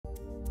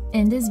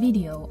In this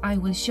video, I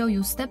will show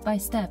you step by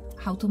step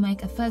how to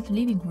make a felt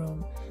living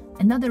room,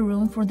 another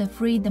room for the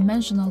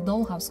three-dimensional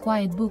dollhouse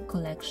quiet book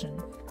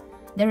collection.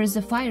 There is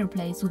a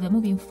fireplace with a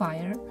moving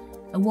fire,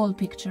 a wall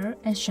picture,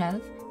 a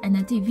shelf, and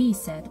a TV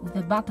set with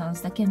the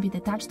buttons that can be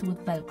detached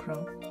with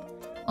Velcro.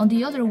 On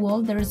the other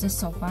wall there is a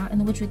sofa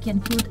in which we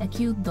can put a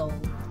cute doll.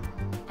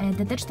 A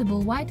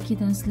detachable white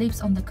kitten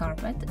sleeps on the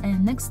carpet,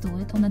 and next to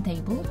it on a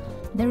table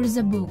there is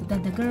a book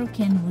that the girl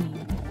can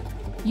read.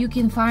 You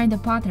can find the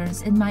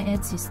patterns in my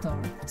Etsy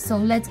store, so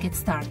let's get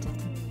started.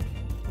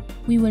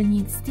 We will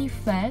need stiff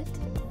felt,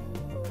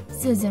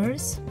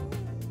 scissors,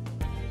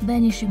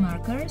 vanishing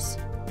markers,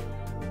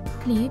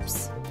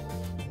 clips,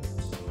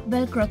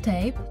 Velcro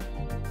tape,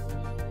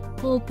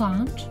 hole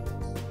punch,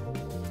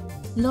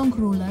 long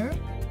ruler,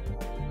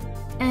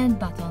 and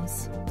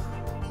buttons.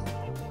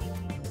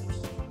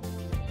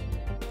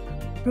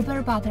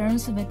 Prepare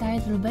patterns of the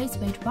title base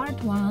page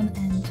part 1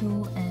 and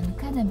 2 and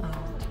cut them out.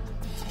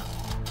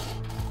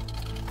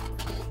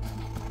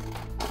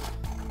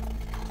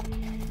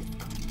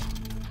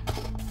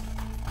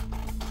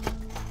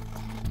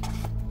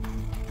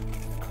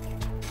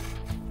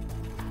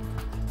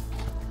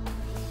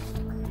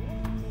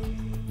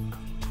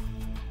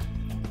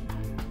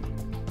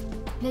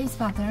 Place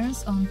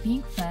patterns on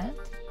pink felt,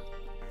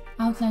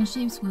 outline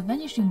shapes with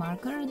vanishing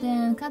marker,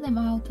 then cut them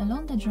out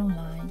along the drawn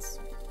lines.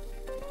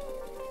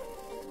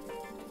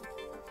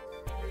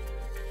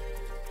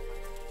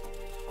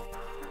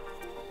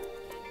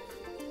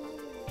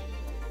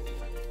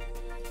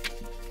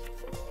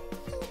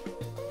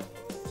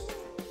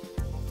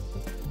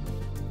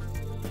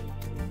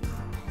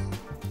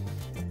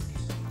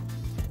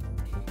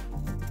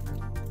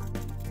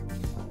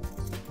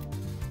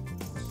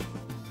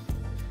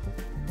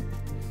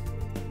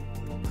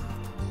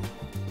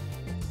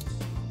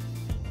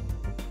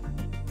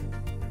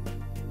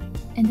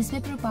 In this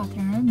paper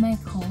pattern, make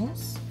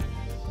holes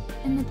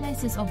in the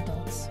places of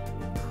dots.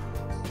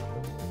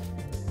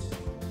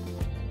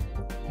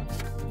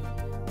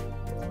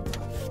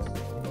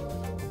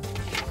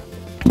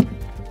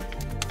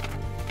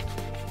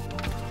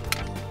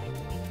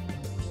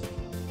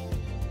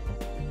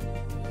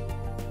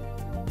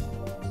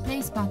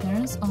 Place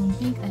patterns on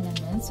pink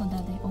elements so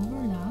that they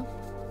overlap,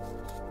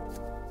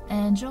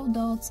 and draw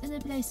dots in the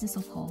places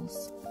of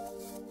holes.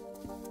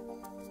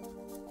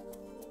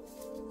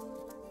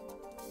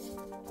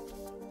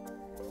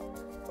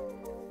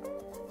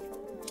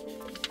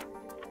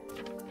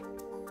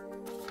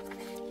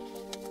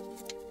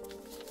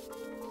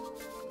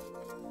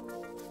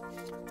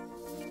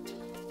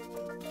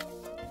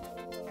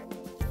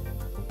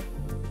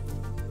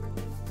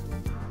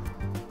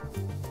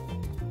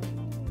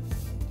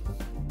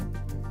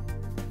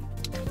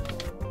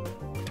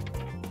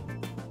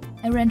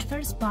 Arrange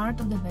first part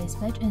of the base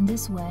page in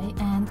this way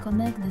and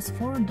connect these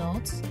 4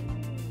 dots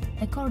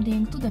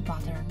according to the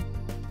pattern.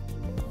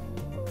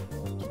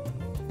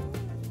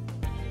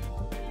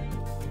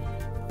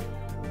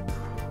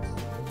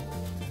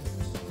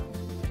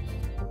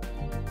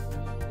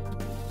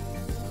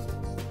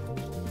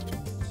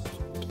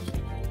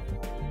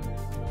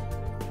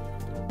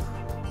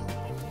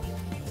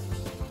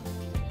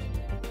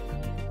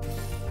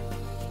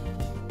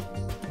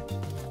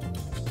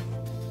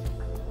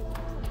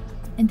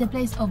 In the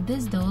place of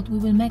this dot, we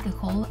will make a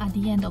hole at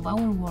the end of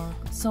our work,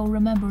 so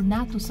remember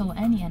not to sew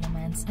any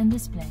elements in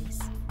this place.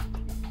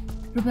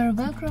 Prepare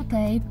Velcro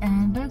tape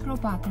and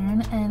Velcro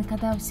pattern and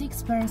cut out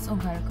 6 pairs of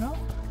Velcro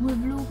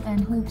with loop and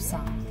hoop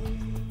side.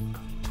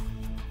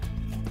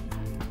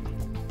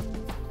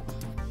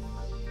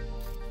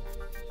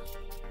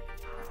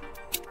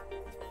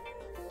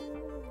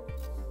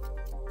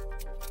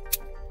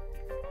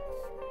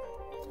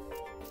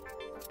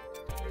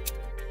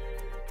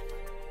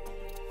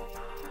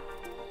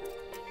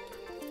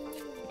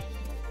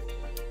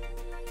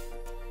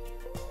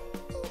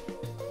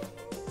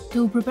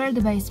 To prepare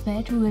the base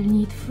page, we will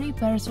need 3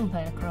 pairs of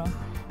Velcro.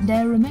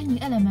 The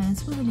remaining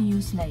elements we will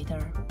use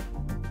later.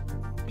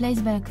 Place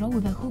Velcro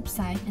with a hoop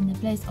side in the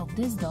place of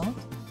this dot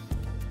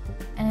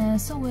and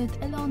sew it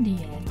along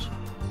the edge.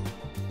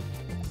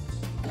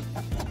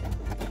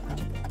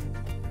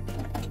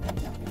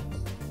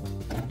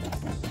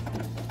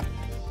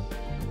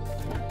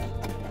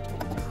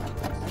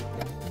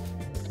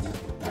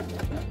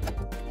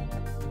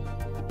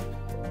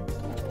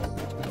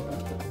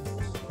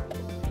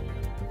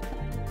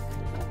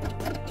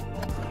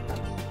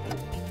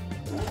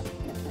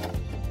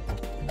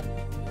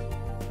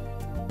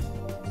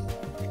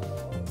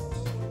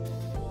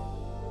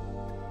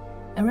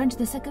 Arrange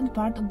the second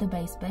part of the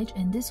base page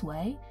in this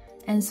way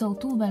and sew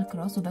 2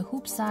 Velcros with a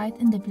hoop side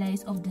in the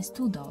place of these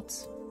 2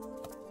 dots.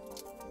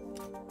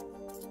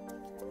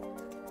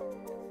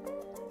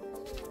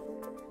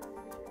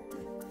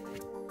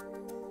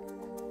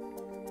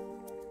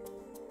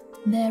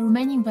 The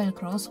remaining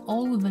Velcros,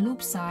 all with a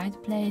loop side,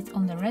 placed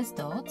on the rest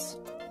dots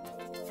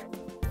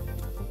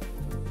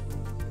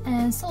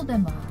and sew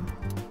them on.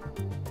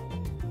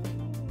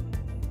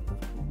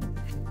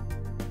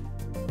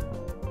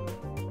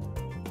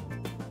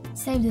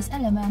 Save this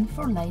element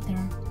for later.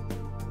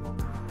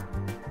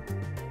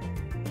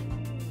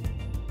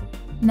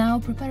 Now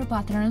prepare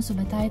patterns of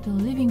the title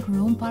Living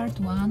Room Part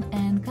 1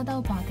 and cut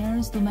out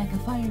patterns to make a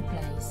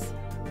fireplace.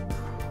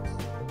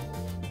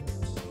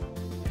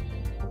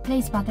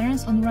 Place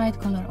patterns on the right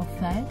color of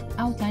felt,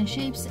 outline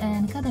shapes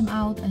and cut them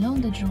out along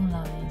the drawn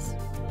lines.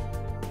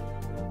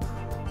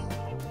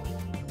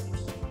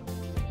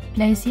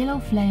 Place yellow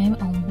flame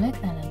on black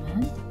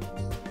element.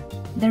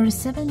 There is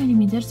 7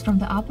 mm from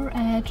the upper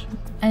edge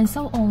and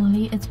so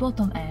only its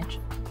bottom edge,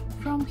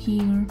 from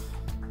here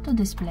to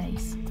this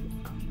place.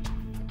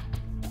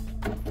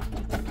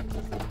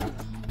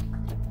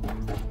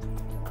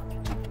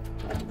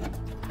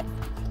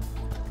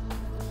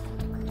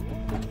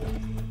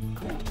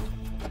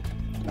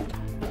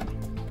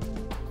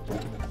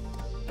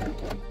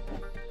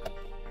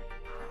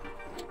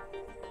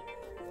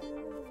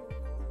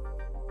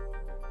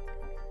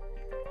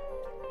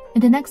 In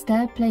the next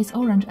step, place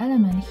orange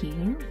element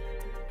here,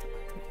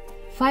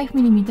 5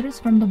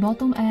 mm from the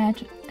bottom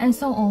edge and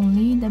so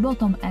only the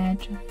bottom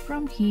edge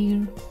from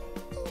here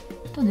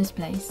to this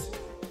place.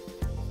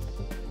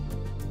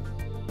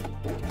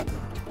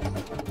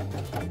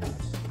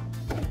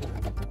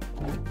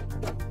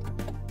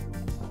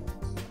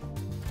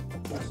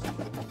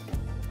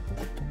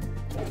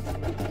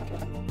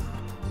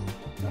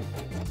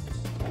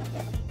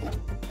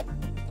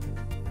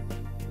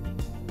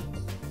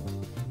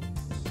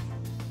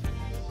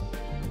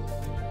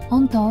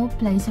 On top,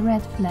 place a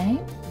red flame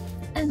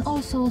and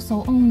also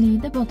sew only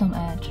the bottom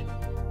edge.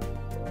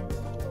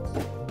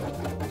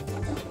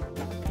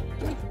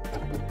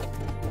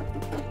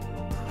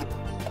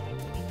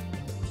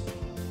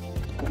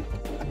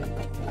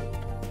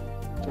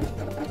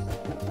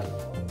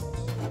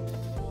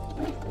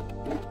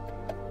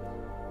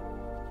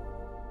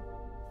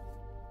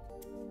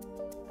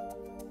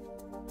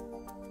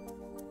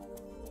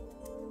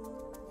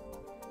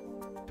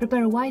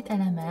 Prepare white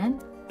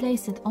element,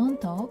 place it on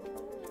top,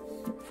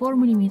 4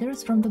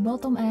 mm from the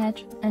bottom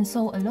edge and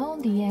sew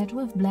along the edge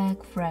with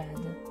black thread.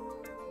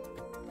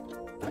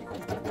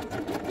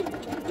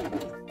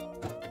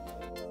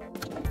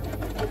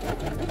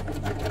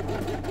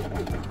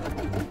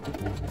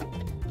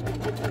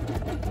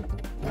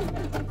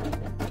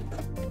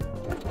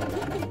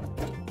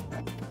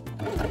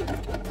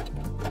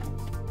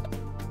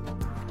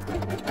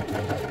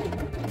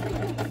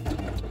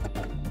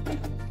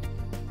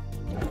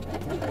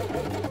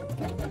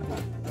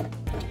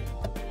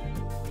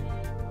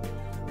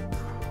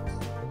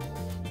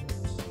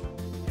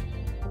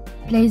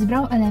 Place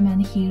brown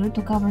element here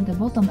to cover the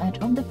bottom edge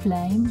of the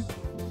flame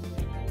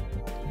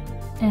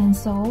and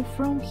sew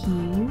from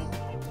here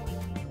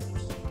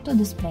to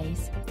this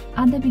place.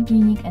 At the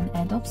beginning and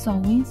end of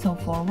sewing, sew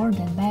forward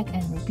and back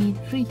and repeat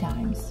 3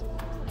 times.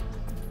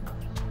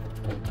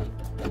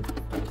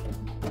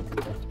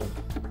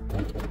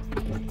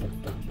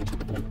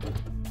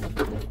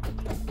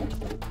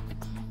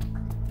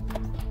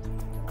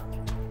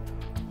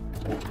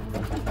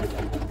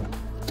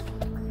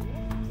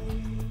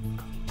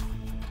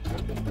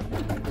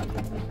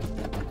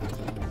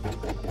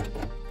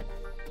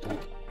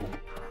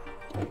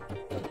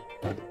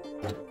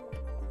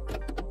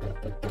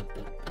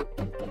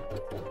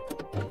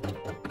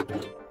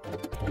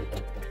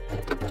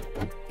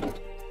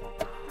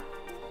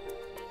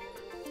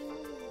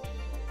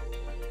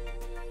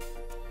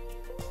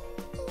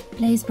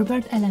 Place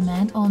prepared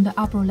element on the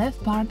upper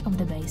left part of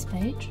the base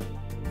page.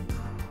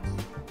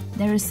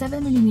 There is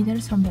 7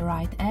 mm from the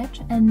right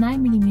edge and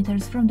 9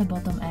 mm from the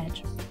bottom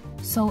edge.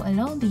 Sew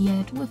along the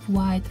edge with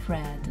white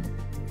thread.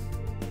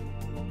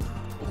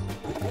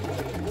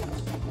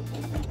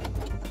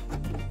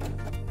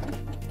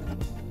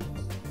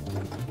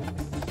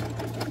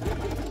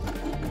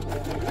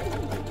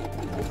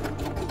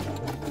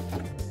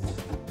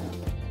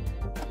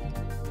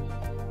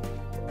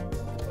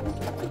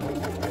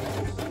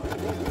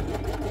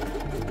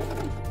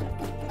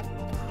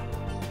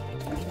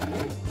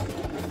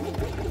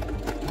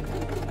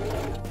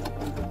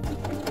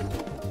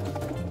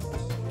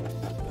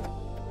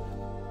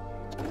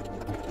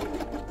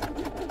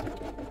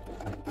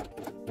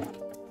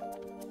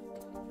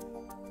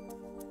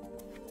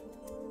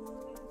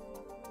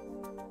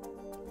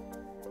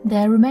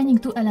 The remaining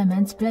 2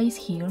 elements place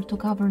here to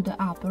cover the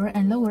upper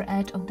and lower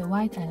edge of the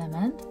white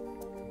element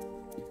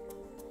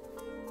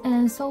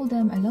and sew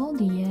them along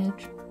the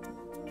edge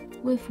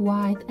with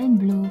white and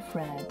blue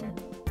thread.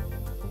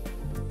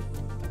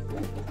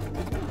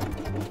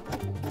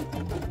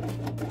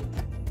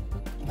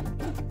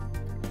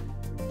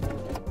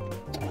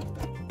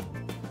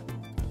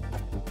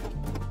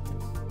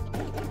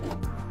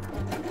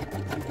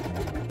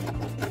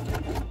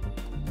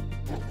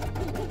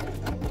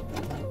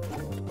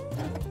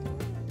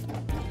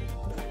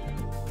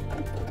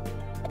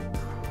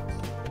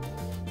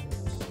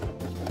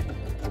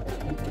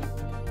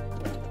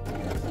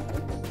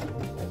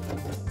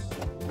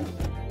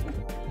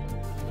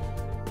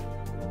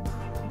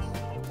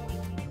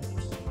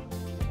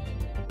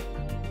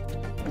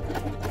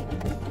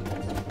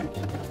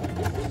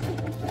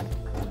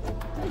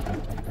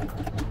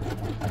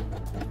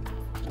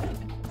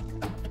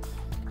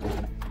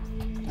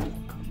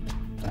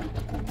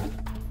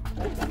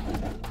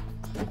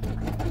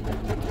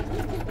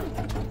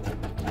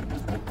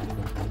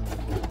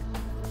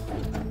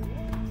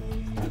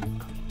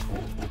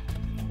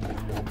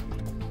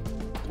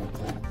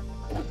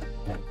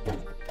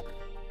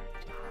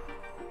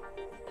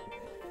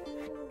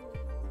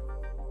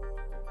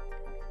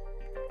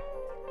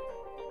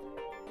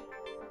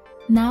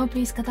 Now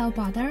please cut out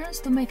patterns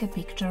to make a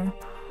picture.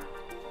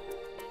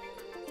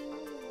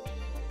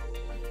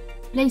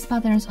 Place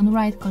patterns on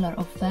right color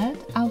of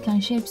felt,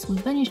 outline shapes with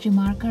vanishing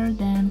marker,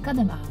 then cut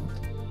them out.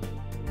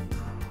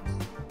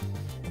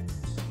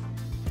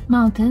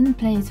 Mountain,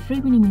 place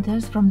 3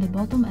 mm from the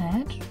bottom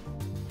edge,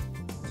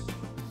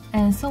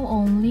 and sew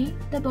only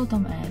the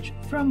bottom edge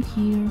from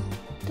here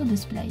to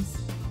this place.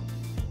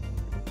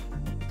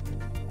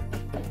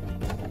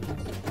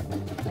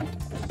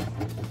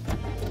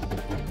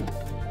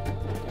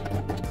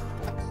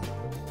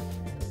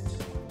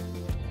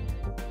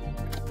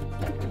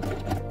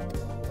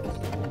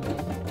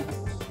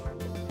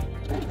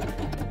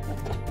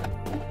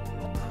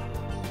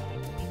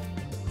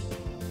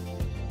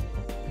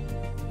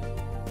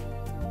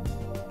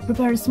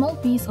 Prepare a small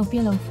piece of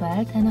yellow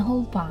felt and a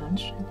hole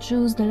punch.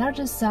 Choose the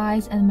largest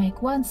size and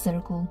make one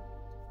circle.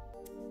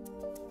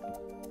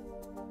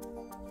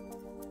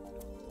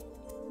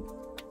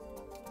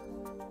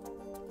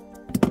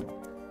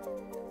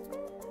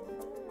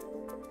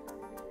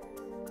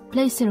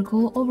 Place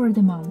circle over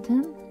the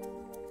mountain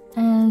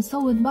and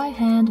sew it by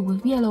hand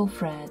with yellow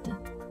thread.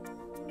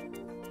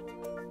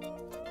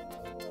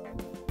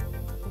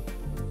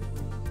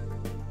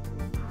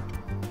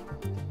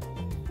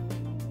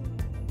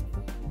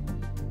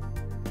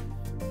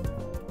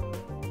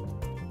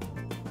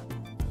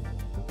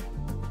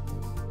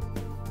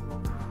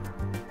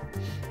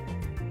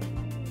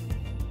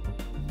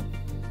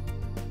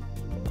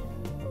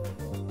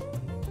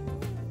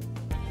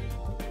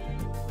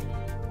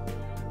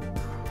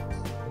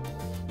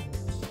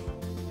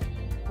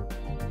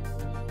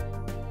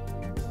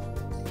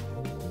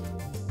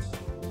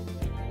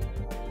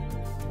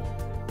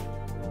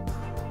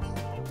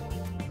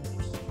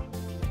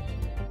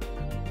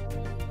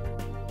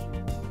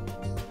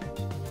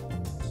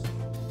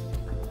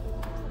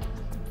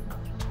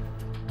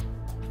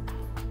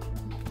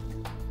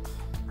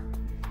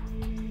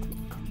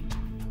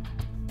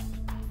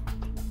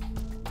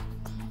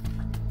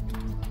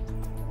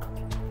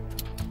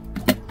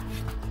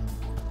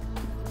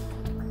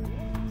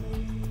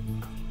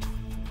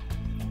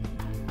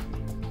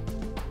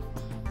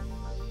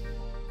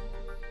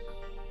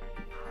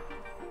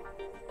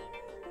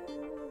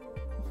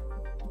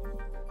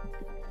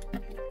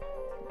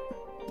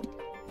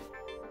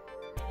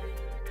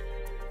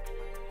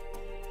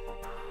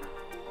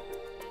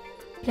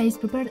 Place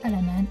prepared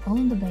element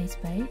on the base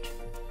page,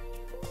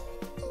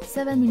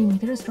 7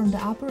 mm from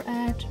the upper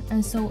edge,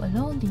 and sew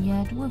along the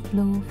edge with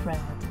blue thread.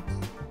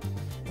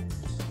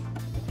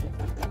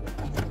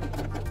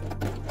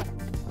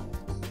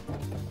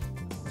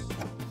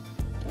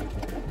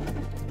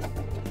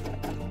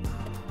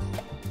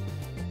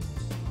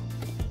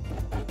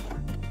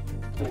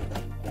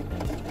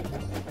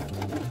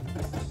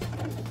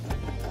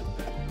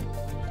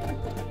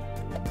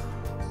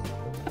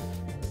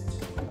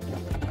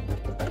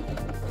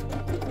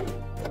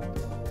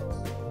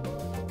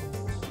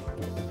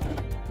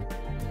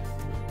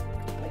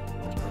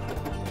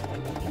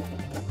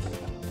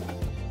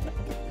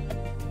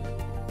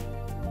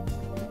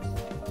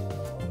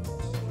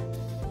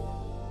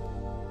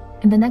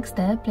 In the next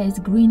step, place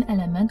green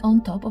element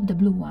on top of the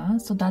blue one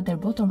so that their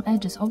bottom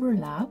edges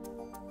overlap.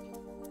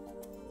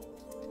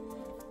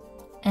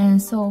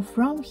 And sew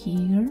from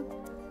here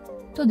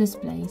to this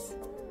place.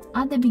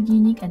 At the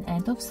beginning and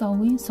end of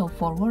sewing, sew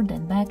forward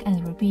and back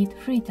and repeat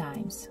 3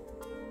 times.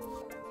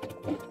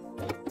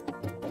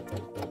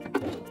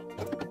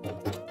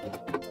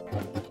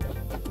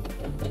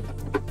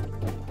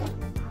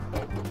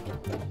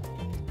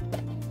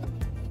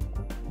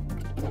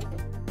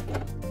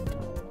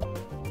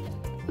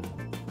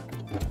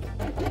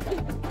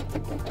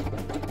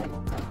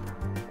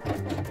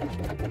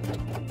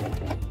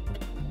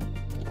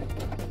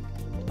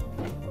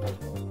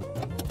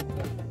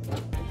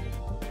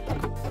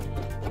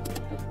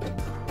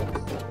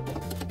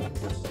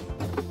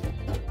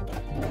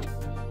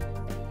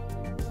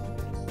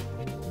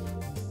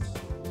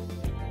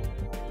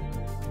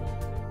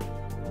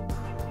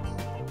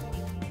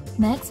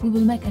 Next, we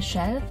will make a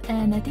shelf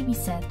and a TV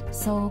set,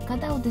 so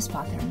cut out these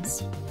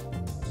patterns.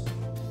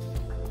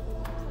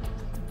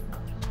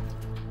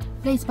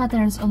 Place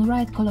patterns on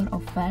right color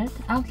of felt,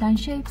 outline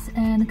shapes,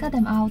 and cut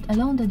them out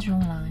along the drawn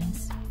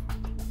lines.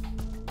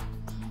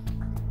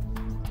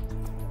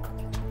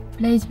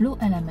 Place blue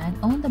element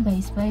on the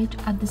base page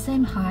at the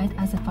same height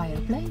as the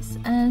fireplace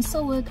and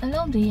sew it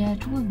along the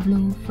edge with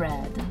blue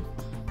thread.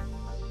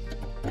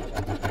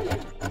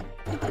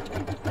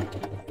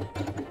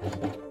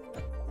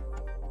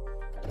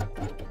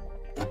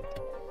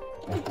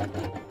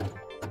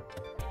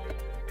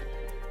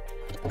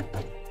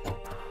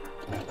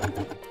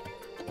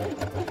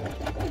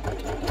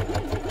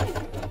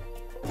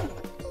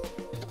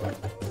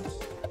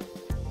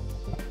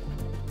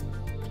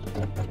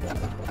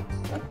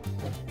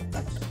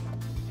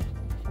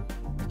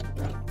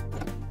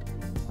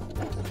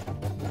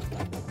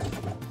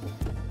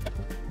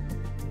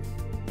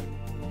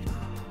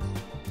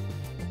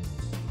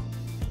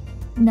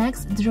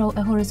 Next, draw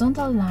a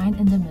horizontal line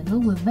in the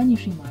middle with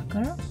vanishing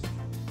marker.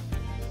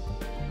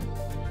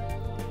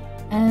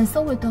 and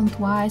sew it on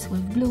twice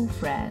with blue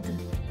thread.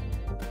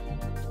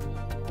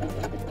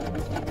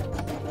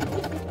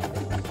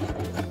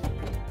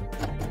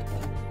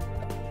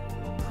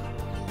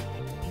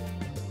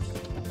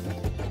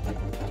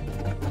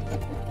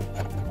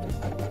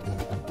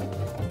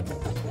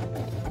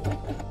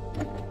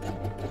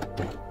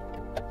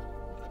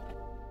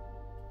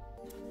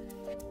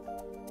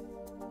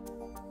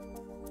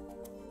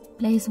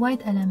 Place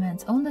white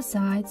elements on the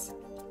sides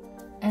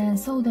and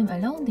sew them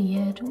along the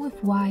edge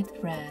with white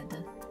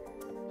thread.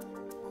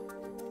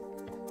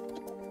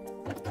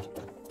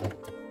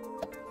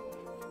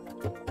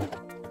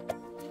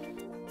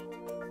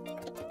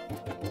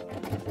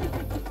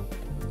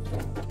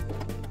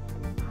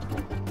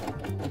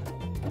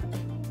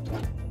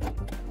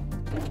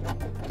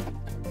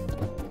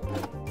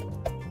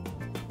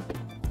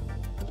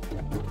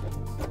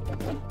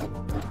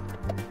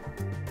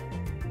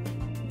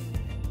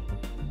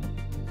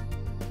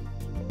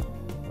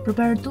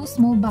 Prepare 2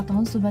 small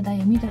buttons with a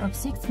diameter of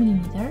 6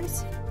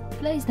 mm.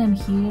 Place them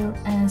here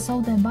and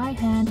sew them by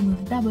hand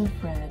with double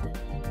thread.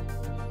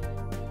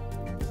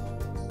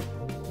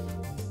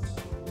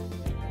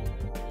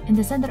 In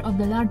the center of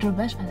the larger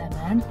beige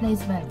element,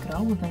 place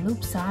Velcro with a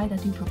loop side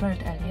that you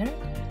prepared earlier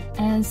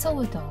and sew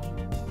it on.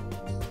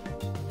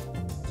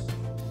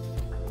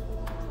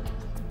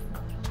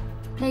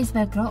 Place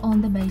Velcro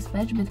on the base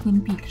edge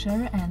between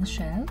picture and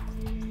shelf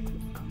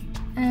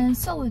and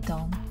sew it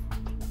on.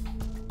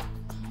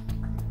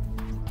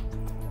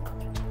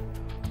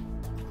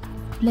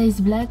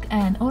 Place black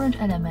and orange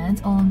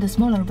elements on the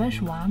smaller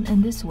beige one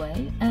in this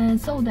way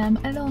and sew them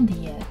along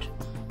the edge.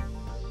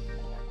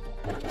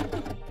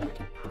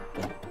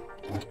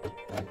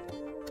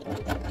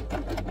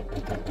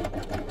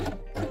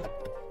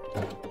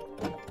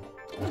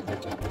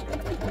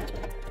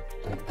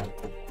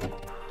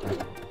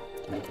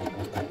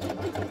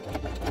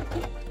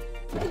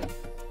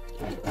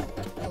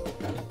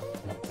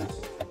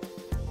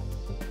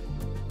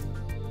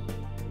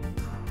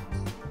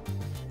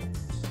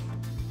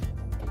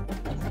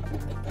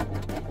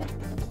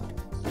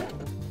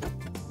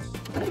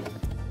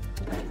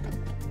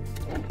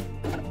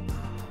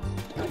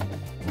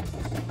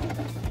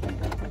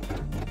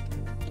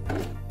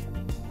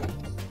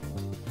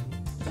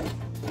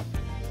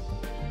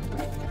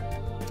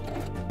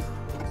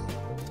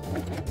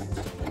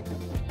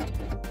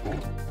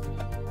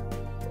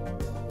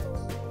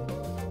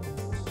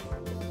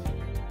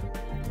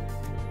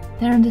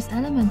 Turn this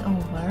element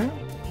over,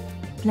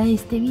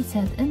 place TV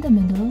set in the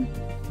middle,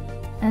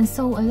 and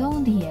sew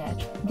along the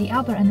edge. The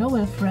upper and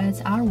lower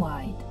threads are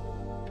wide.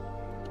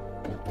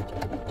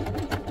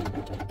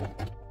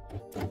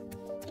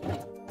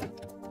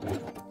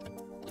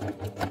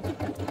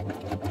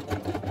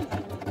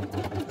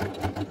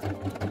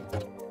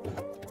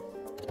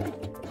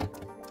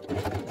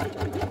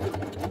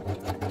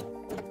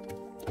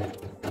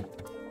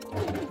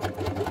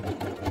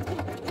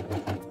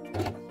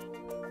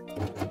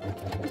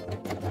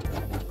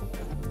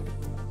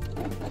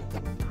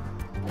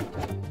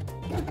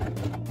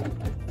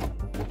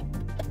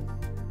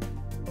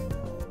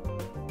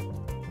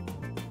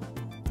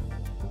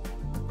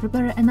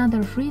 Prepare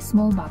another 3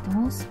 small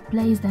buttons,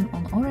 place them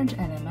on orange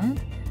element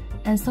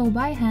and sew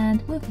by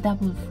hand with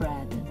double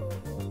thread.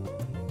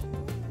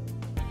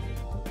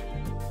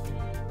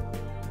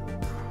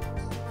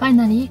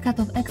 Finally, cut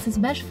off excess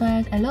beige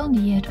felt along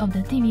the edge of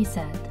the TV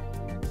set.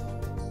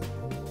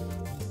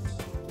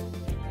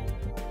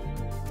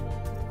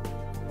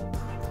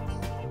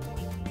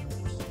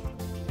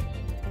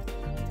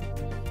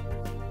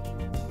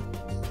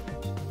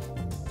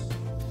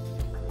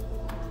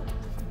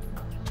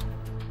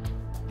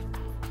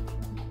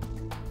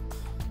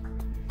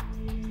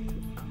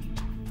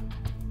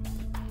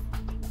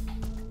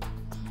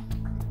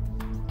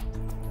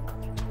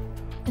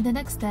 In the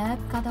next step,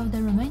 cut out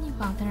the remaining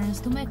patterns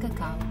to make a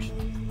couch.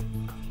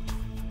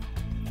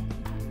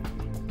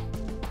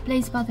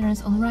 Place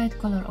patterns on right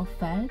color of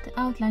felt,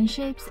 outline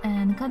shapes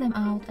and cut them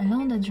out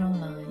along the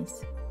drawn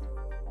lines.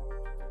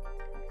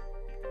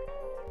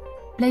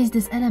 Place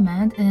this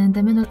element in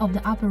the middle of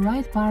the upper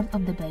right part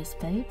of the base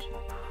page,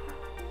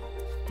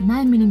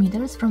 9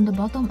 mm from the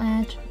bottom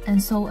edge, and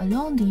sew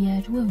along the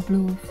edge with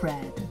blue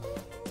thread.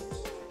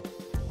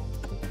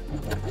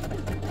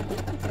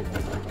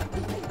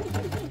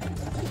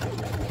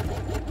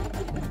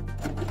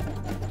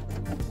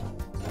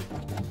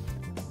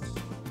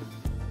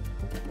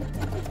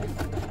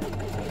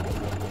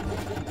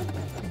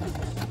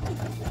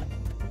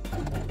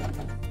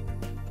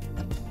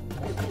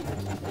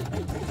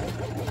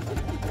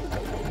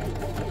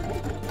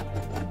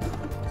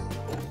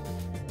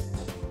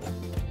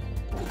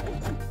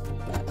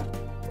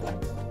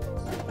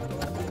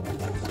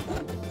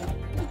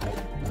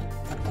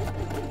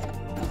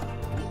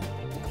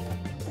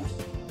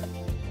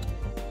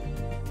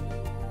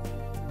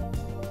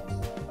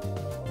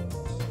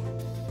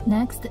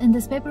 Next, in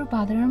this paper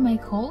pattern,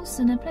 make holes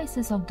in the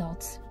places of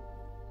dots.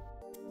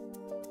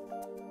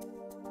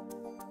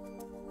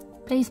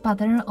 Place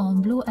pattern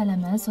on blue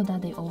elements so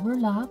that they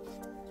overlap,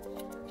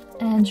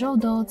 and draw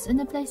dots in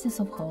the places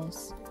of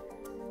holes.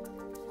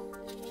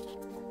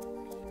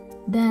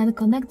 Then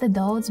connect the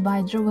dots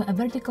by drawing a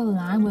vertical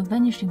line with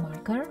vanishing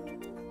marker.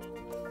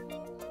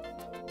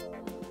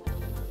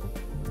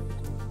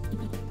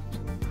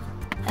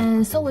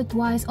 And sew it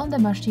twice on the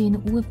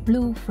machine with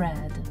blue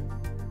thread.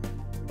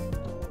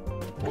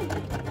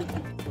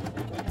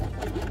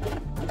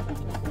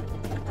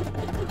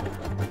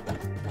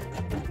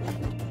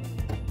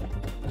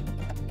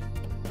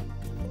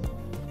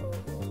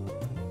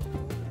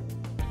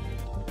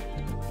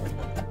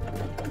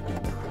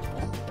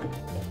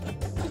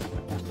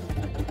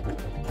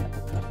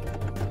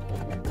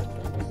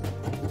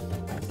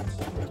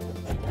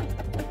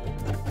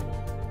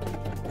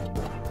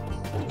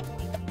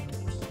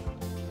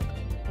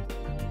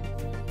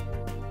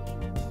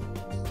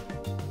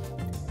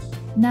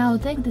 Now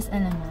take this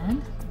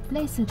element,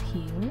 place it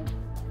here,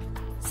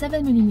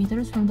 7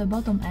 mm from the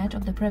bottom edge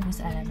of the previous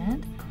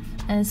element,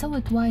 and sew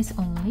it twice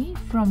only,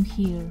 from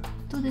here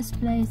to this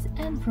place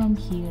and from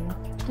here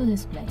to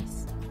this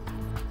place.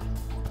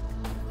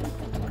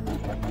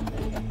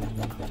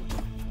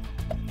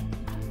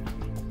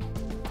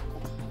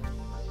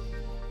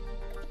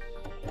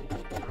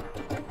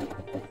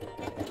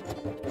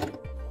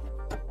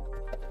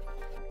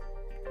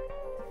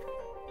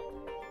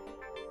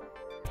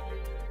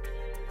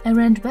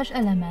 Arrange brush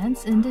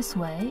elements in this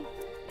way,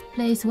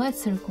 place white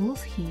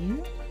circles here,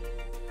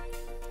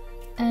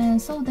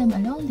 and sew them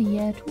along the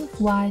edge with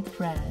white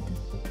thread.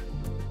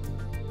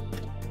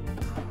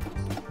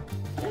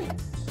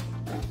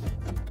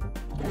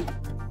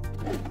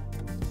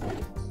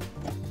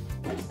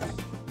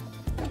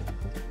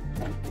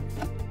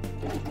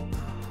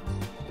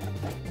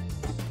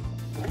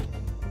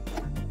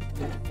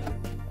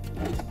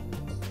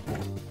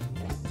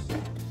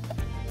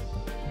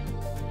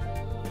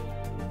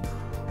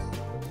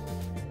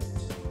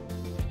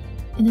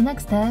 In the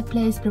next step,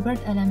 place prepared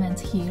elements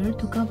here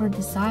to cover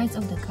the sides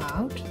of the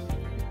couch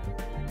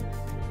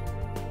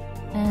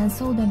and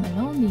sew them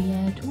along the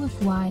edge with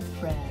white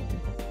thread.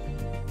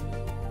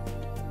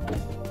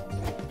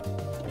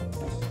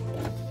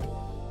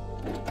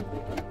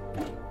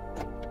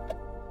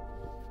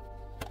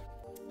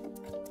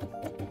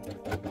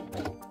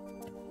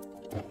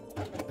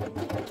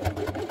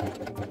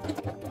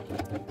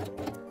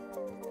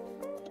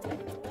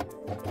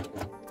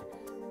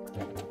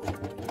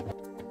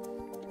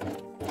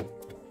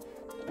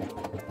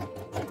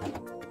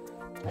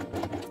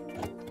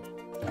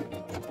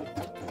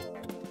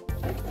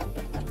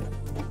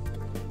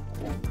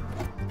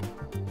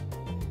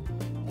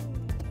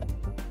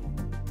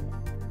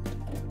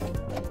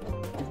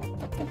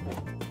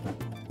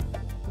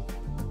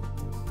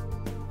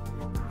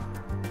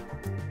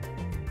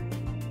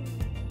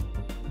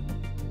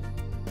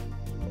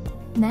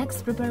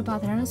 Next, prepare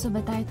patterns of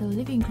the title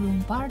Living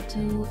Room Part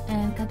 2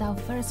 and cut out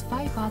first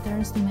 5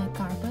 patterns to make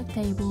carpet,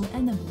 table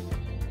and a book.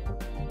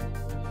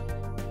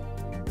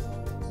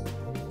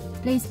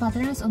 Place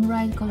patterns on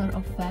right color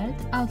of felt,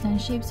 outline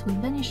shapes with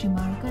vanishing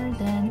marker,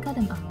 then cut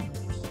them out.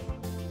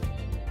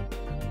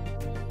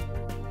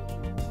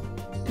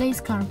 Place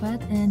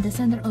carpet in the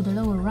center of the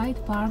lower right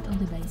part of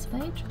the base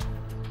page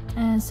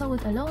and sew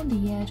it along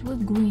the edge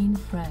with green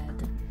thread.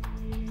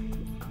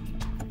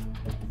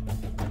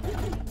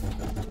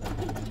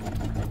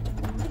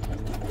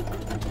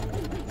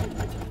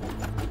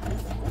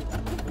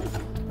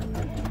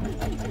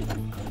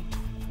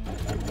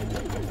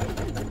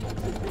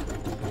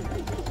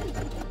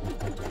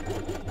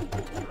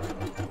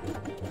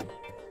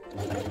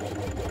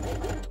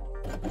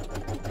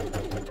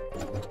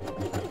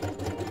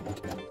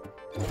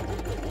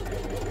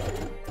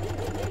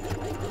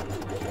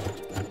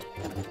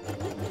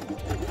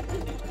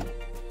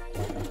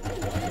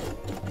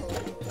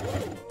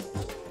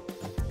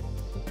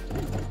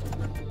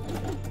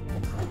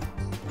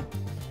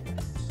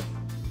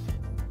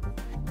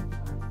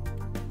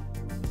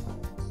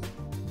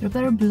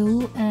 Prepare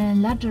blue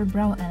and larger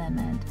brown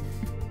element.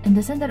 In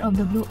the center of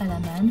the blue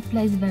element,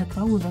 place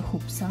Velcro with a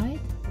hoop side,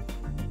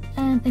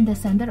 and in the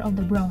center of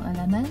the brown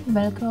element,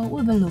 Velcro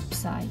with a loop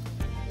side.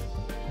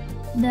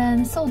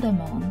 Then sew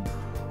them on.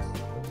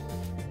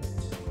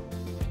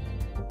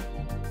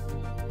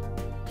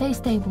 Place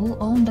table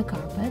on the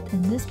carpet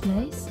in this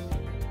place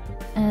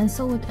and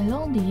sew it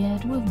along the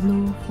edge with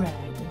blue thread.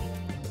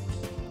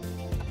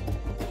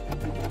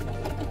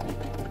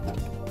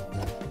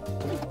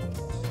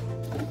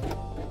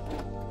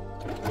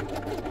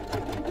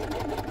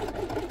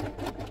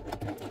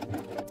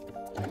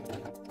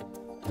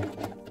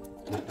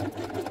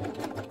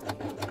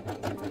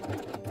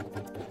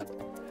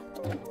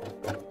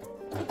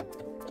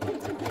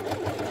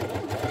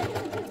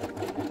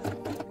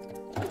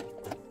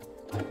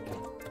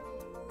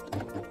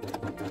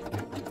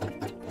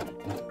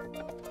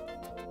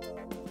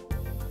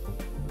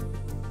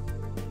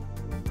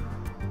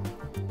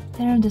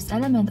 Turn this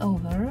element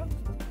over,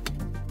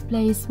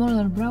 place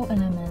smaller brown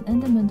element in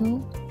the middle,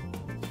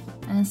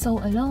 and sew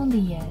along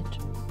the edge.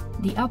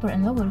 The upper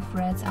and lower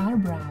threads are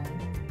brown.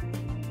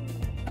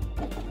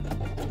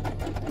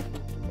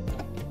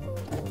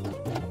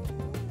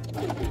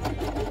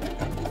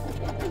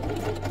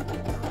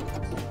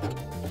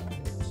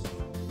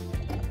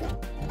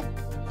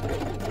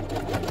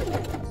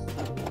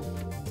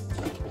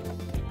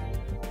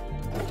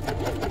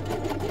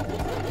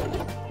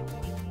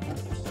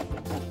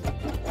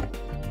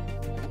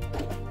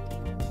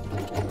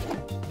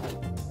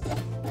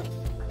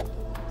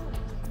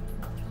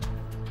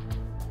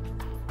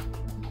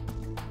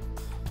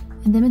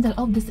 In the middle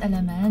of this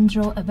element,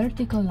 draw a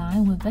vertical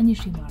line with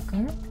vanishing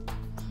marker.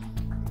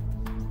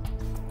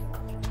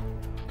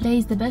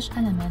 Place the mesh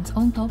elements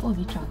on top of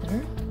each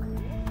other.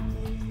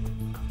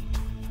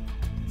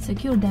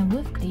 Secure them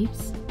with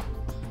clips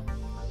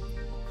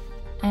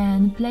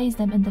and place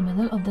them in the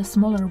middle of the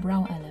smaller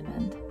brown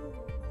element.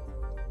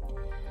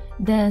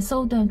 Then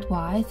sew them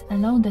twice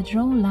along the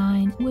drawn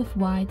line with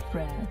white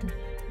thread.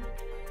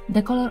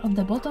 The color of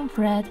the bottom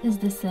thread is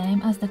the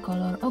same as the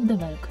color of the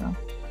Velcro.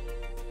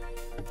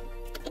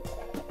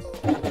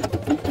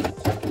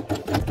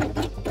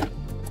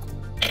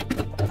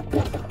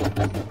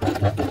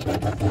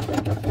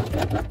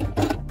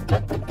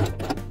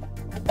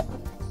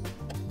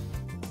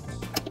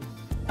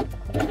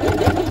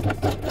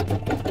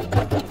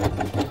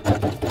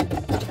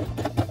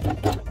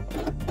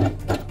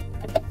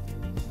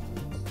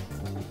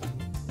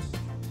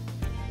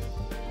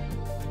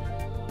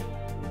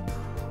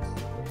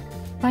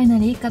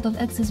 Finally, cut off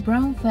excess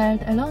brown felt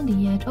along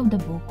the edge of the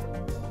book.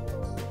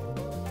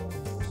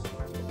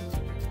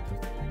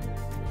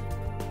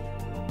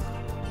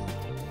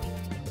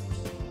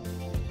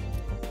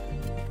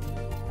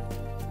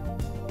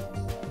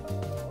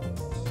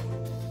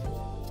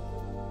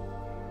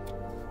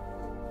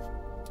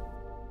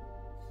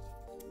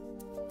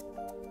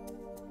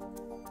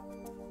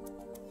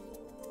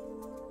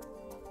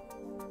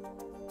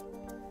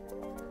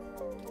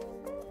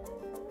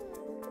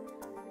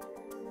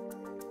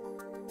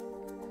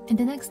 In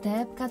the next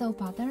step, cut out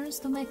patterns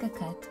to make a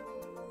cat.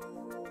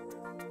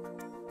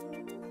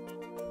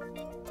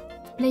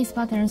 Place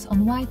patterns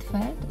on white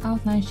felt,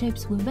 outline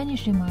shapes with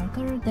vanishing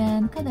marker,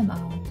 then cut them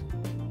out.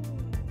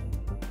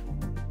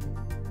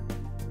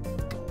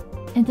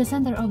 In the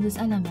center of this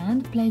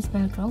element, place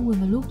Velcro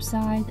with a loop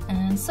side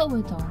and sew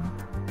it on.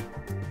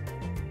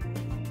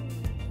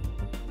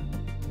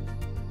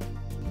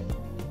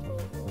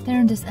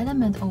 Turn this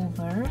element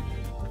over,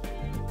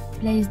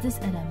 place this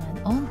element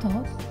on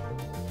top,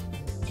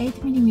 8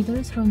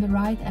 mm from the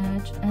right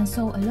edge and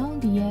sew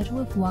along the edge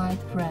with white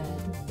thread.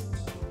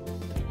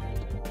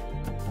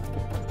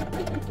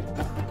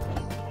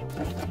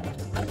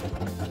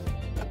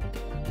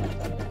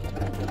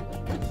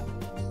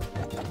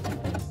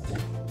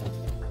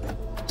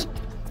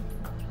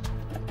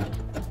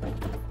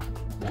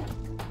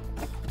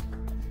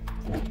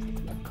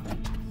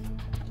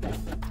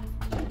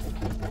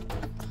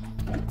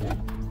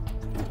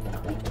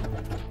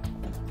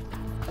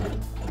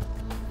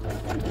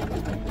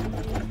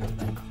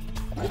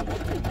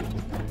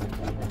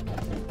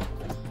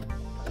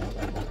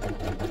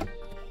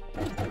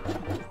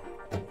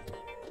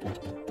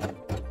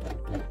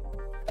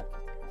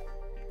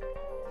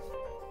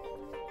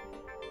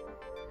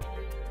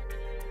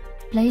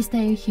 Place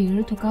tail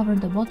here to cover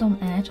the bottom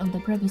edge of the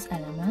previous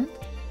element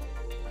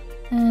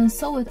and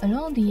sew it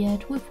along the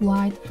edge with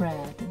white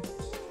thread.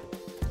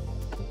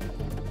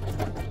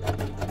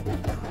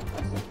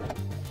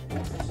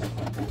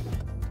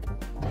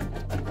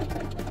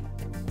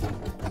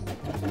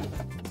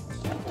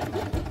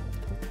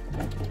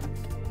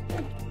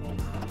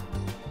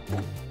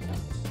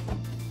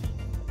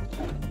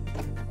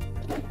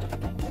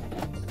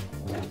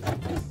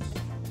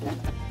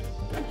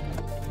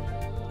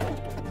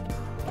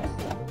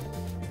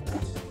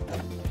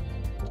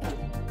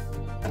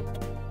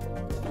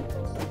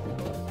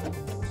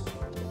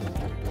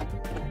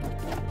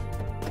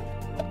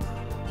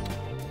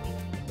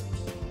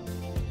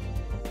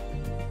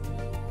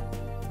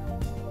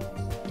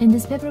 In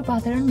this paper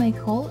pattern, make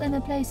hole in the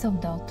place of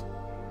dot.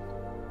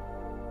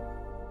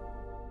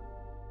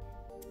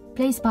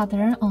 Place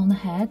pattern on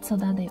head so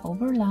that they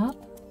overlap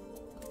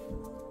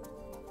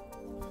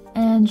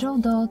and draw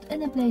dot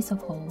in the place of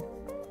hole.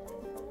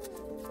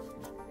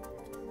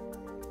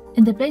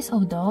 In the place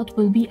of dot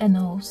will be a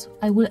nose.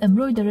 I will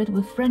embroider it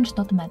with French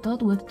knot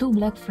method with 2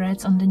 black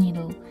threads on the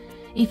needle.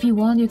 If you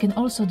want, you can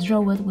also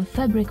draw it with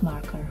fabric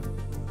marker.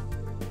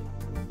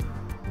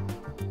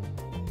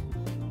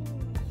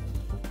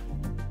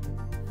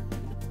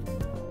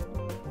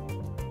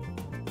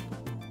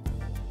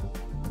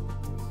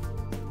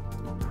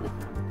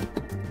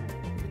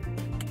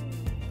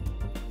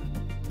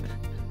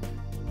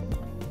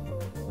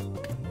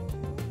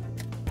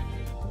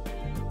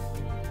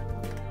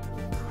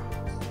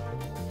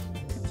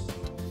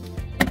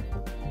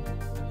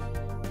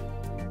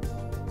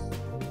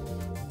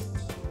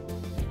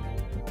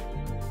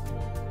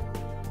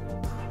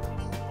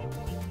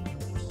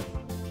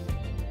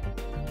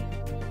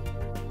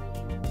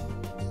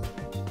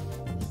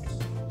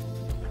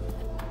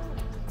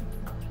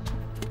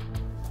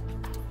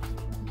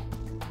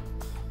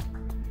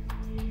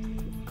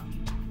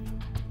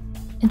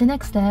 In the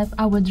next step,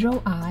 I will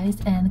draw eyes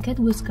and cat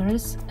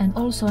whiskers and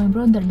also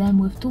embroider them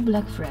with 2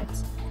 black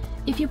threads.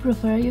 If you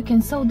prefer, you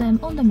can sew them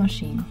on the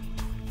machine.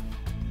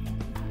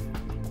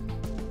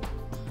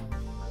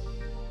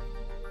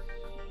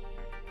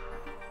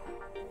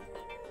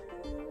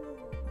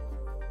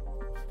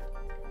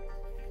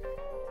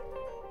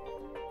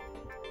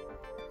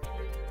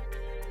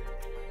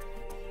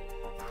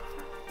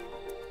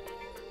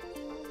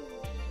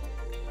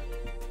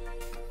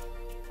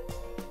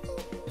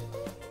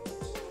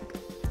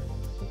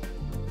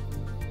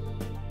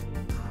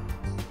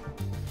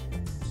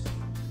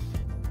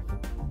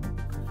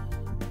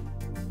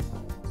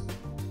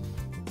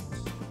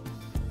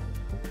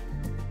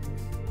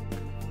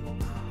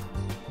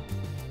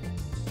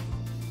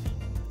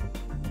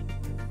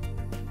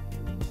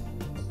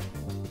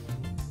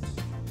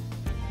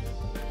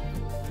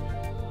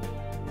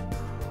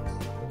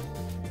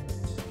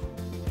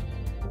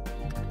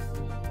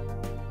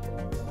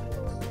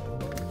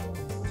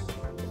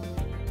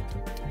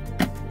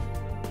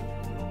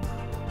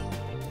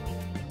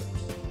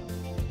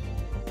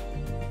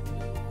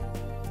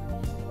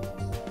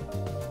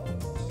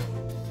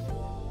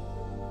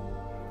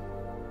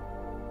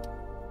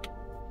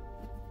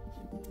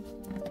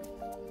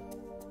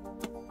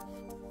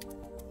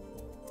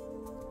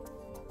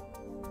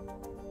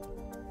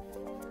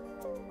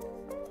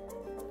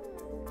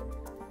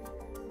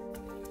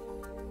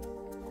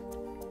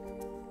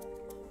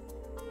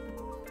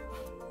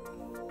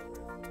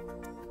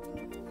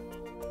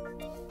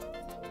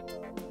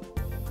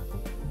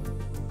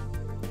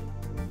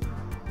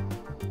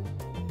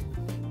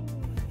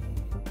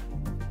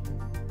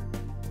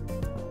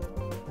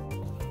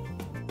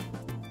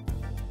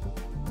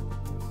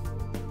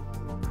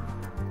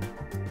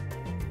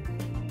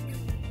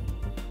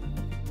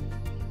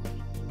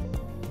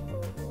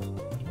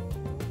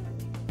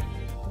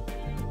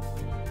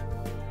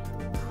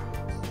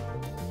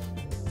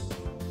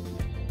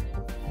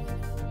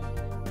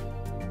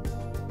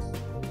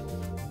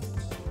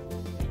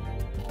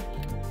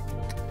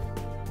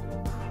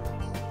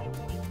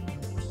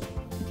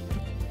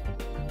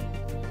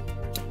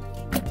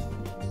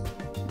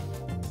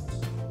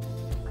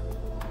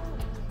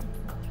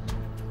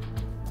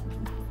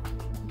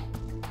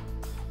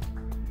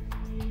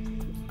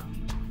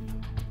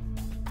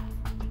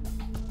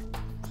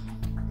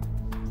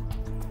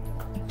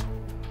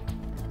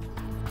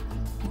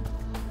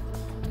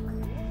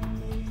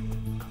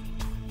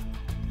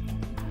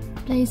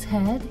 Place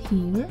head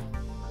here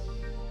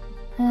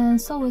and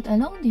sew it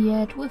along the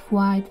edge with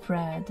white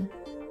thread.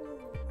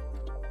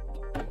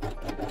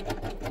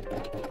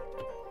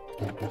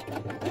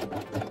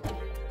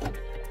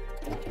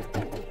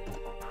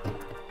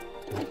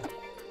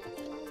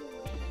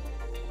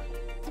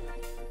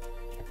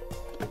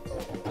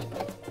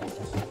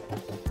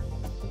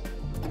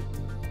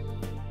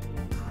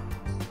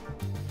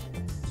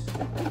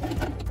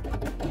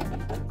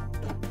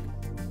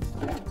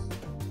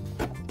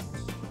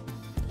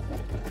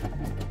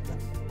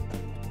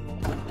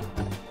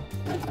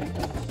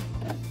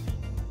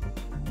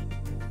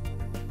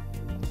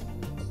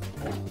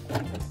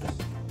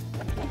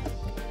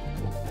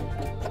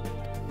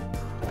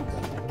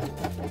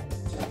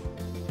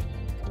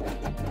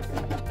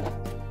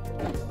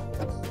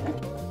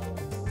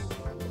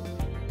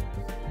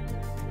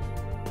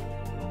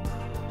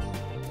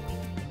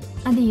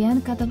 At the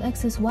end, cut off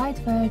excess white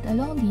felt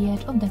along the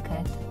edge of the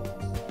cat.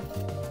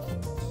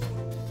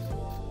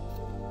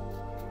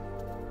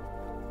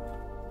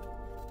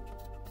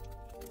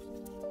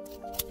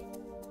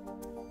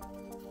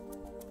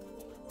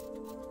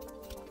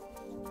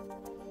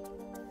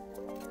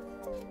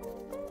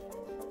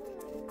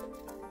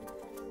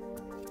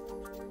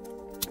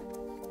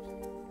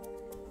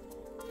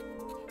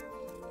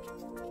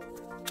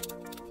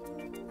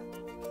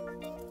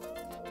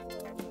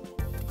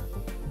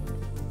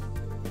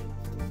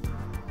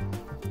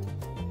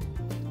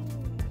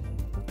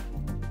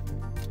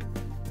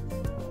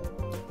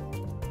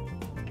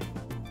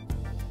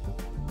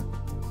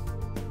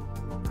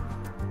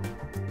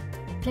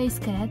 Place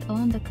cat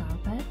on the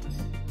carpet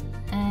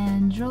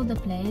and draw the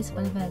place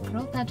where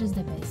Velcro touches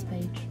the base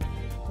page.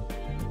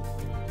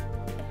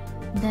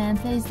 Then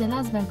place the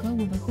last Velcro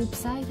with a hoop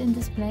side in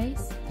this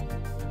place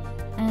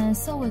and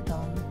sew it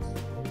on.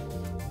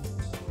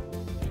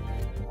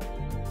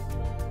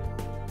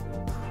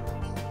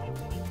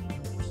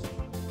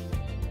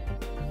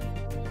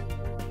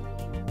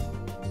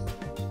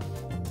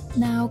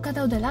 Now cut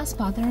out the last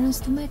patterns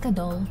to make a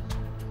doll.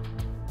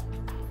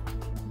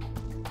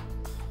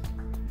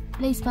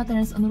 Place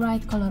patterns on the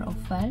right color of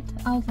felt,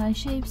 outline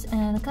shapes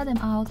and cut them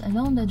out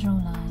along the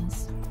drawn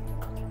lines.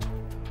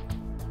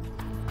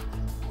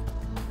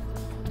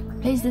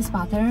 Place this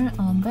pattern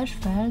on beige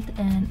felt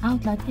and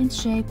outline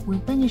its shape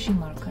with vanishing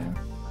marker.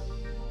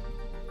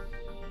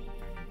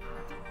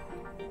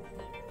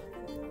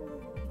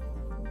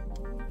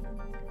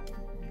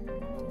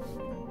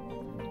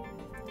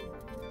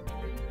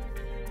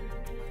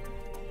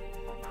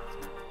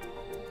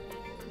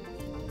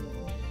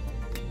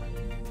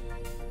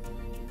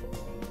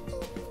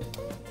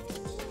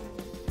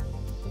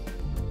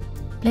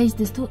 Place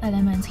these two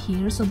elements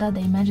here so that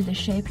they match the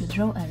shape you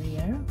drew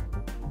earlier.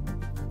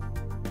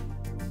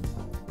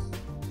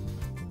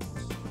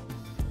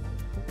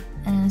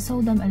 And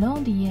sew them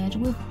along the edge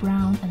with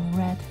brown and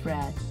red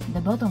thread.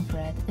 The bottom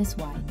thread is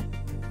white.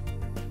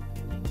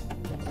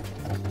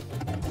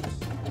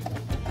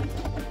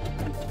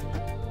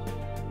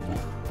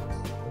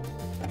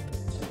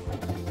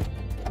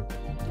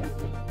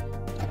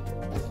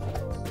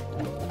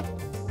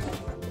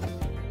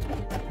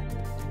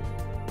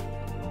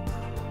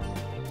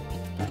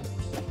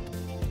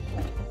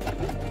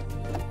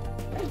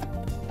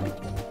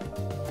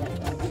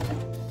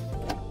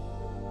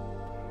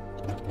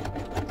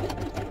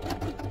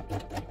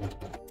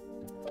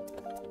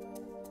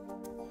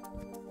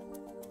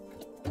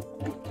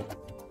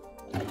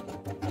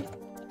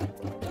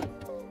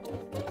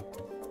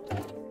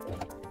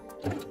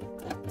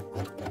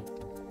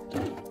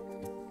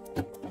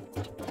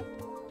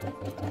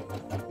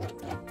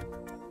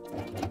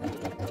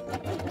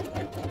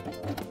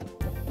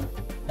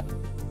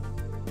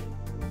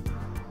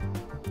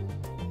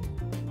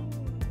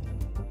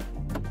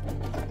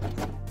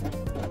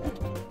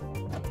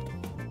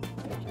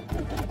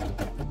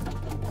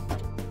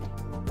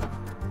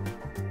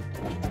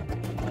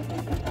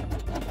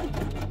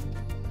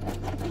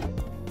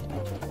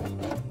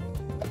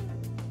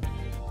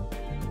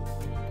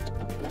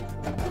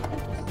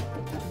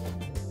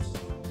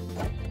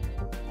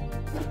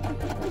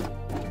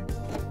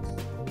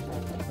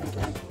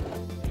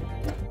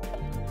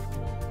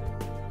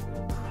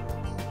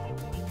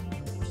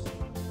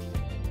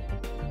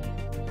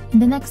 In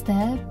the next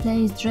step,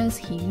 place dress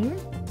here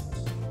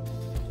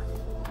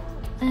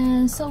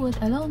and sew it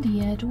along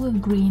the edge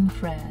with green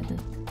thread.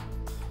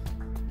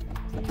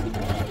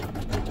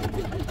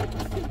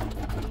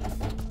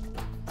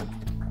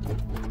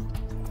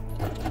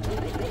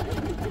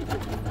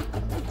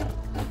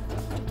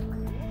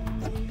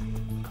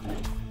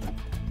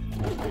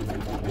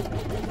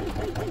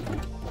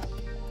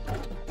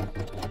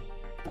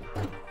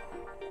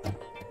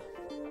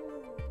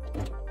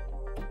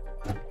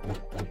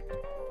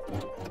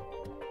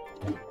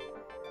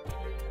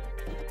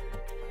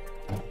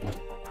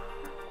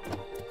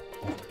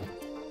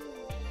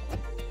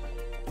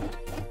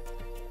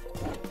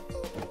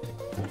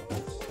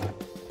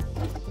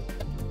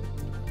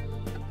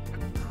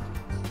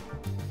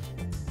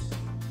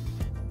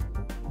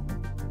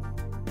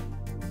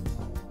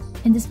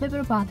 In this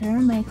paper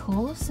pattern, make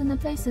holes in the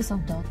places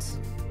of dots.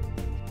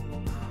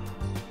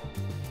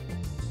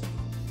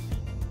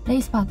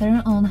 Place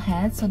pattern on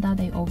head so that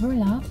they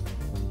overlap,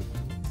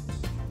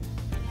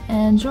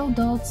 and draw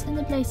dots in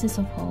the places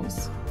of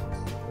holes.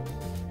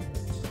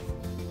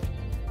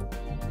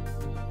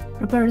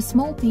 Prepare a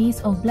small piece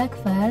of black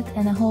felt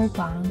and a hole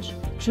punch.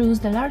 Choose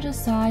the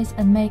largest size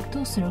and make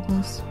 2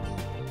 circles.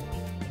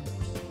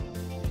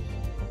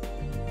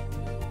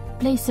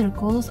 Place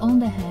circles on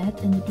the head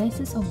in the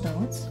places of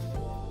dots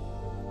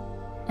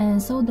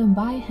and sew them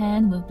by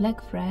hand with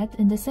black thread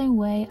in the same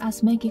way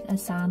as making a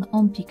sun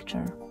on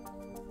picture.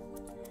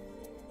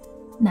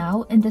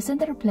 Now, in the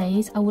center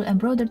place, I will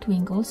embroider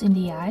twinkles in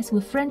the eyes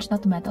with French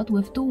knot method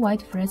with 2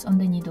 white threads on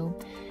the needle,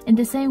 in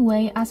the same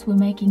way as we're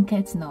making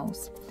cat's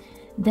nose.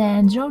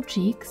 Then draw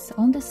cheeks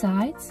on the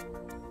sides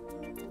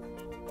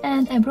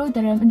and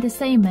embroider them in the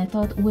same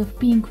method with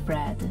pink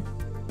thread.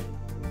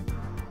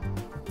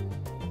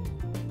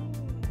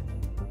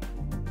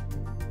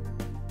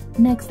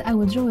 Next, I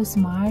will draw a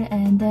smile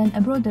and then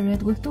embroider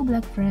it with 2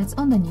 black threads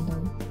on the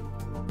needle.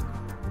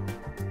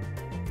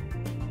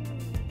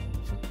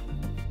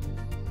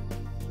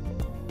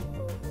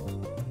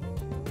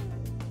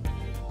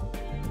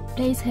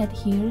 Place head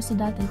here so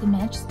that it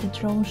matches the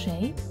drawn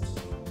shape,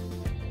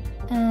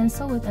 and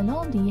sew it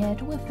along the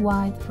edge with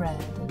white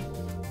thread.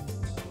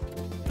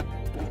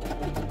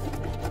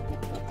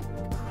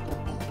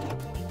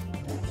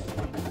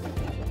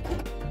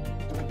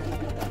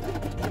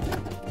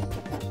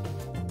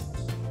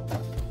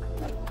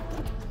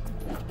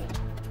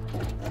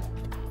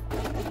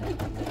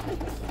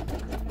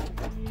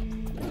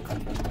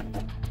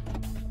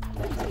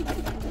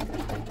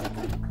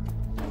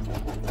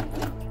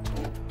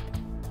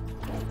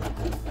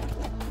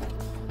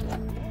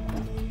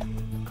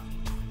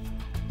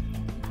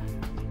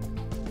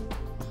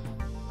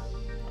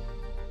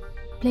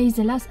 Place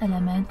the last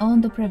element on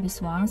the previous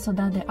one so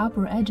that the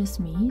upper edges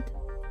meet,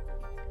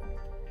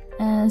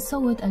 and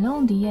sew it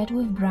along the edge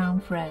with brown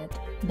thread.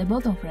 The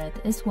bottom thread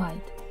is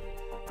white.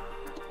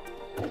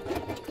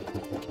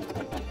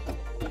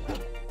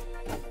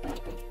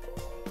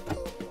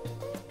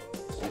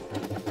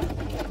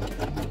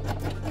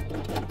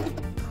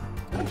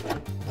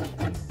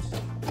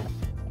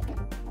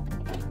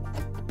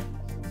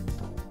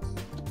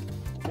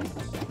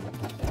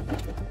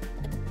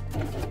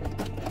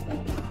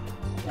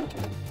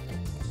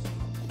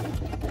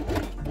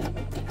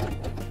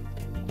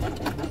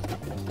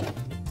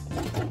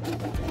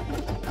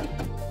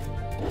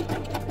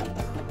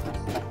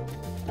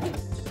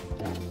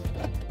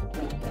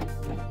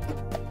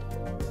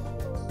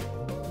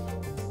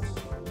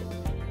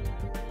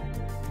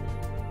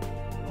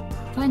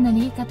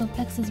 Finally, cut off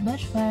excess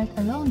beige felt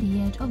along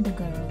the edge of the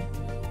girl.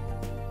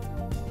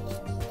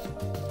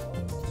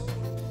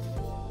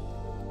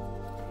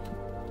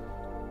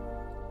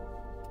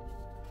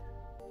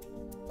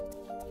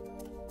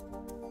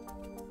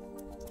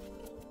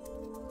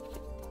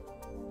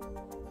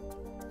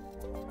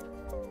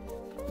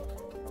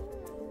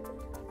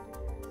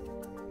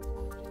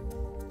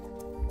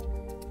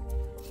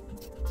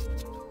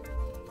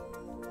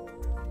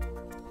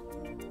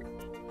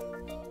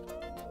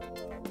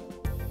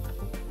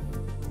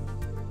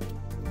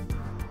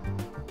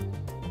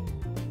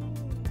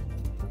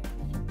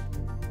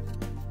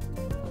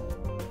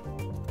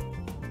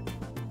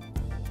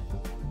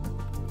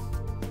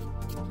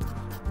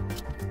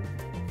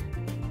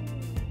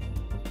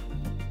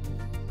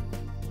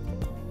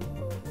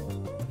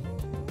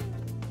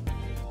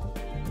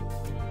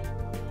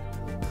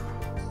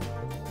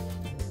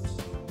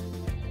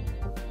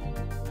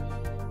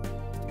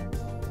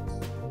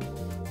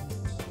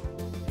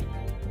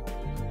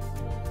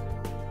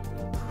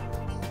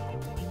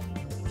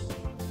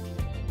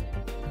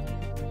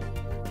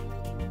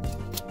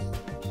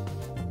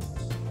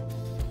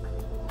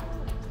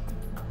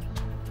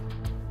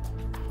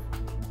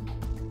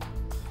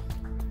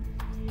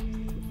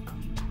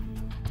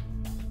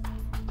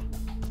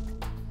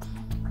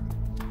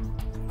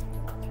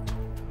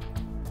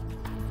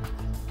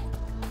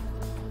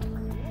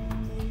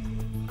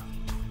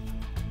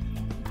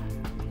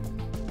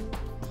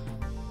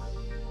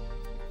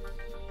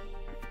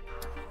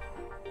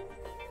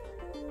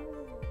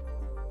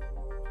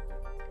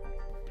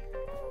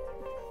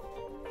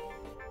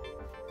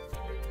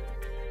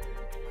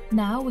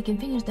 Now we can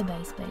finish the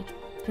base page.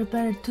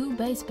 Prepare 2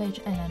 base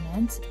page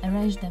elements,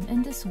 arrange them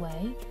in this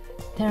way,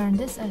 turn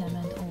this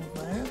element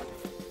over,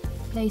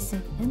 place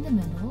it in the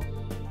middle,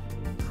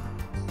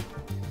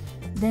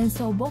 then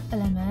sew both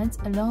elements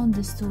along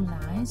these 2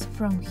 lines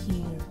from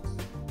here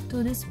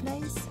to this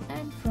place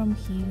and from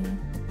here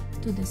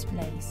to this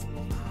place.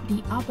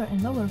 The upper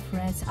and lower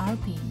threads are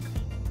pink.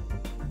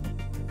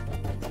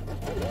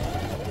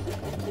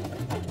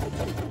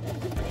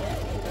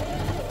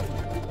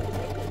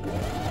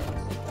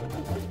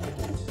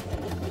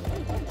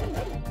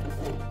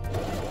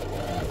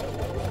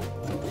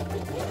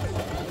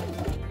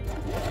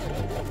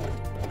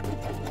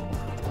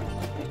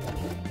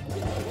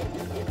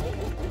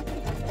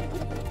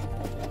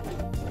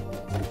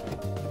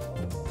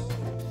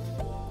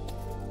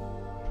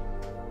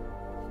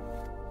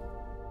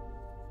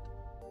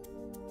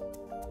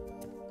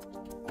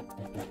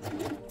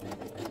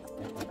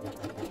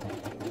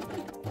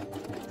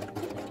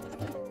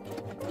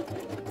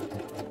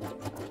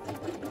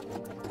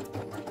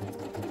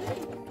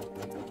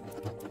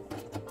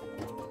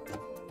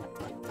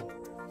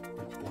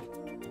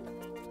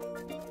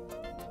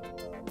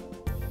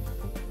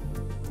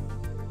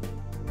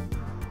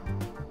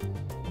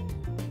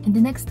 In the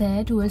next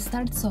stage, we will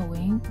start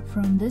sewing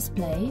from this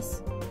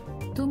place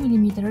 2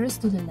 mm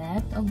to the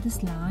left of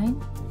this line,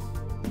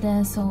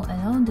 then sew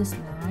along this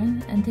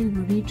line until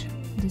we reach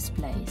this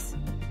place.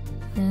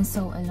 Then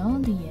sew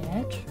along the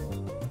edge,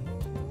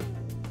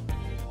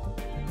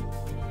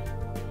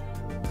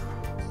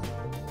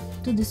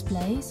 to this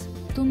place,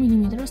 2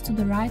 mm to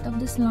the right of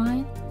this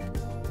line,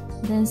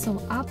 then sew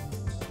up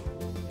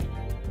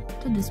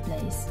to this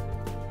place.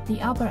 The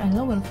upper and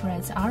lower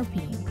threads are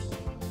pink.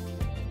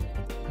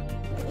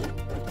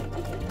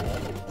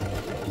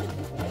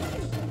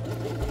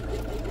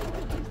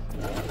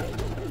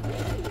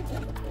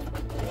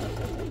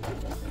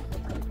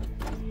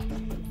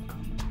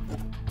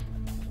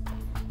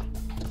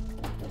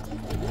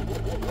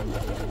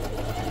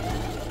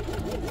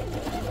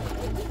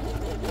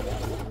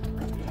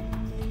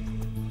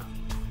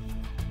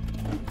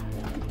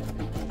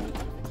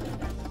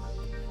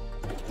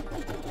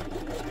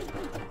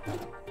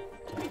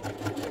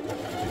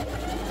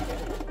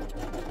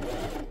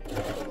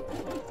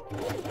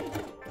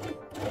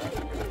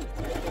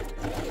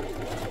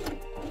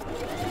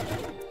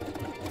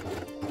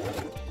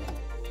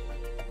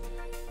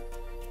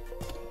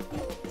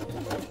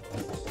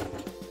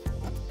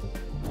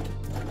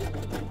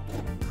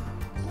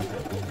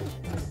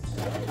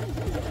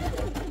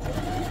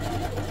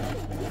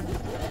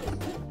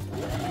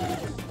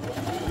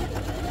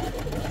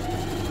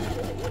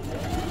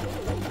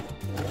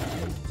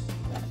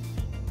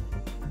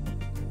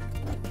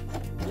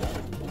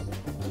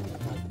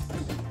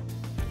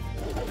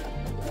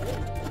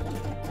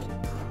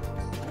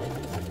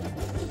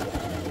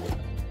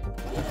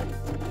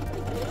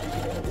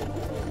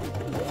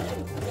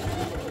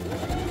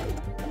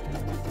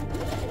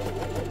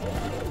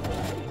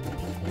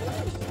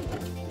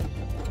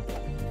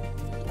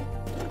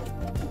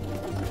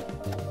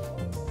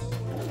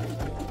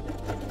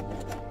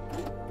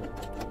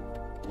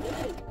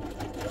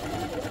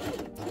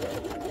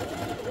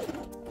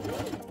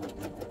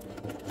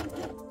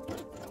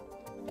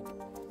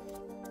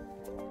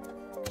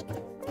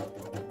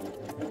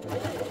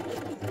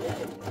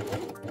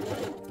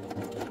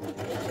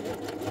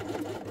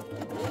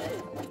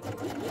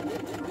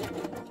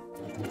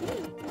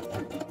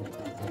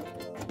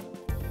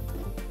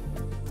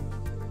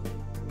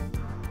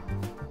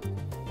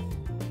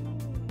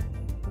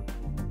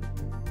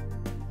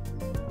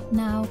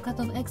 Now cut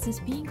off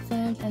excess pink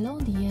felt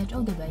along the edge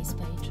of the base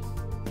page.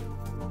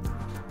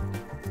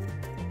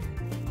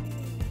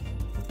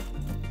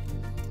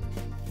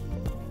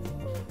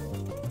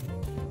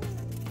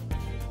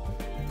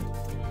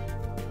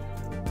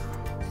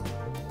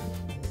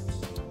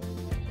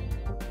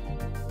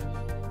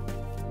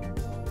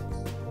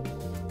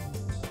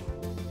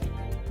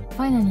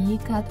 Finally,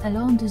 cut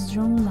along this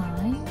drawn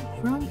line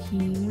from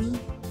here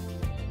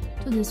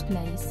to this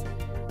place.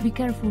 Be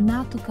careful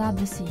not to cut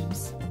the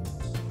seams.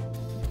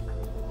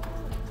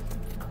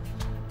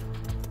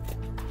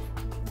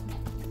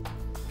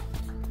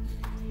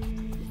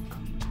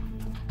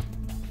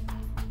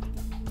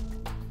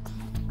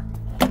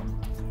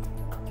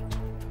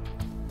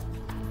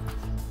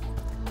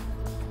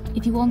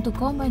 If you want to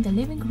combine the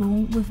living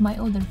room with my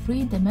other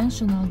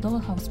three-dimensional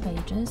dollhouse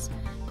pages,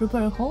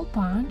 prepare a hole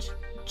punch,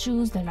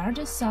 choose the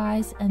largest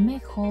size and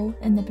make hole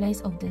in the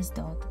place of this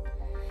dot.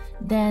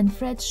 Then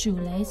thread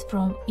shoelace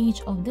from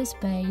each of this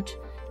page,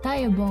 tie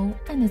a bow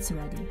and it's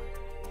ready.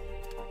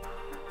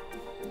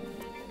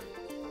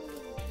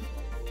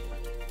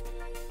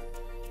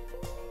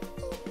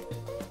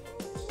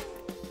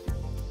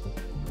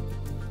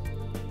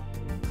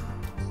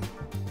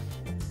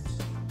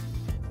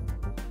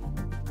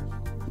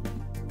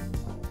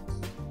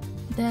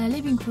 The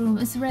living room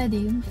is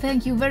ready.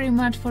 Thank you very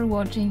much for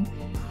watching.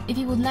 If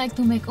you would like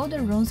to make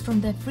other rooms from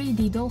the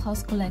 3D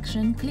Dollhouse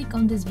collection, click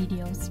on these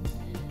videos.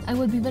 I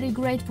would be very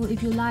grateful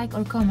if you like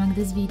or comment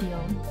this video.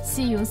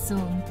 See you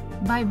soon.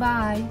 Bye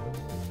bye!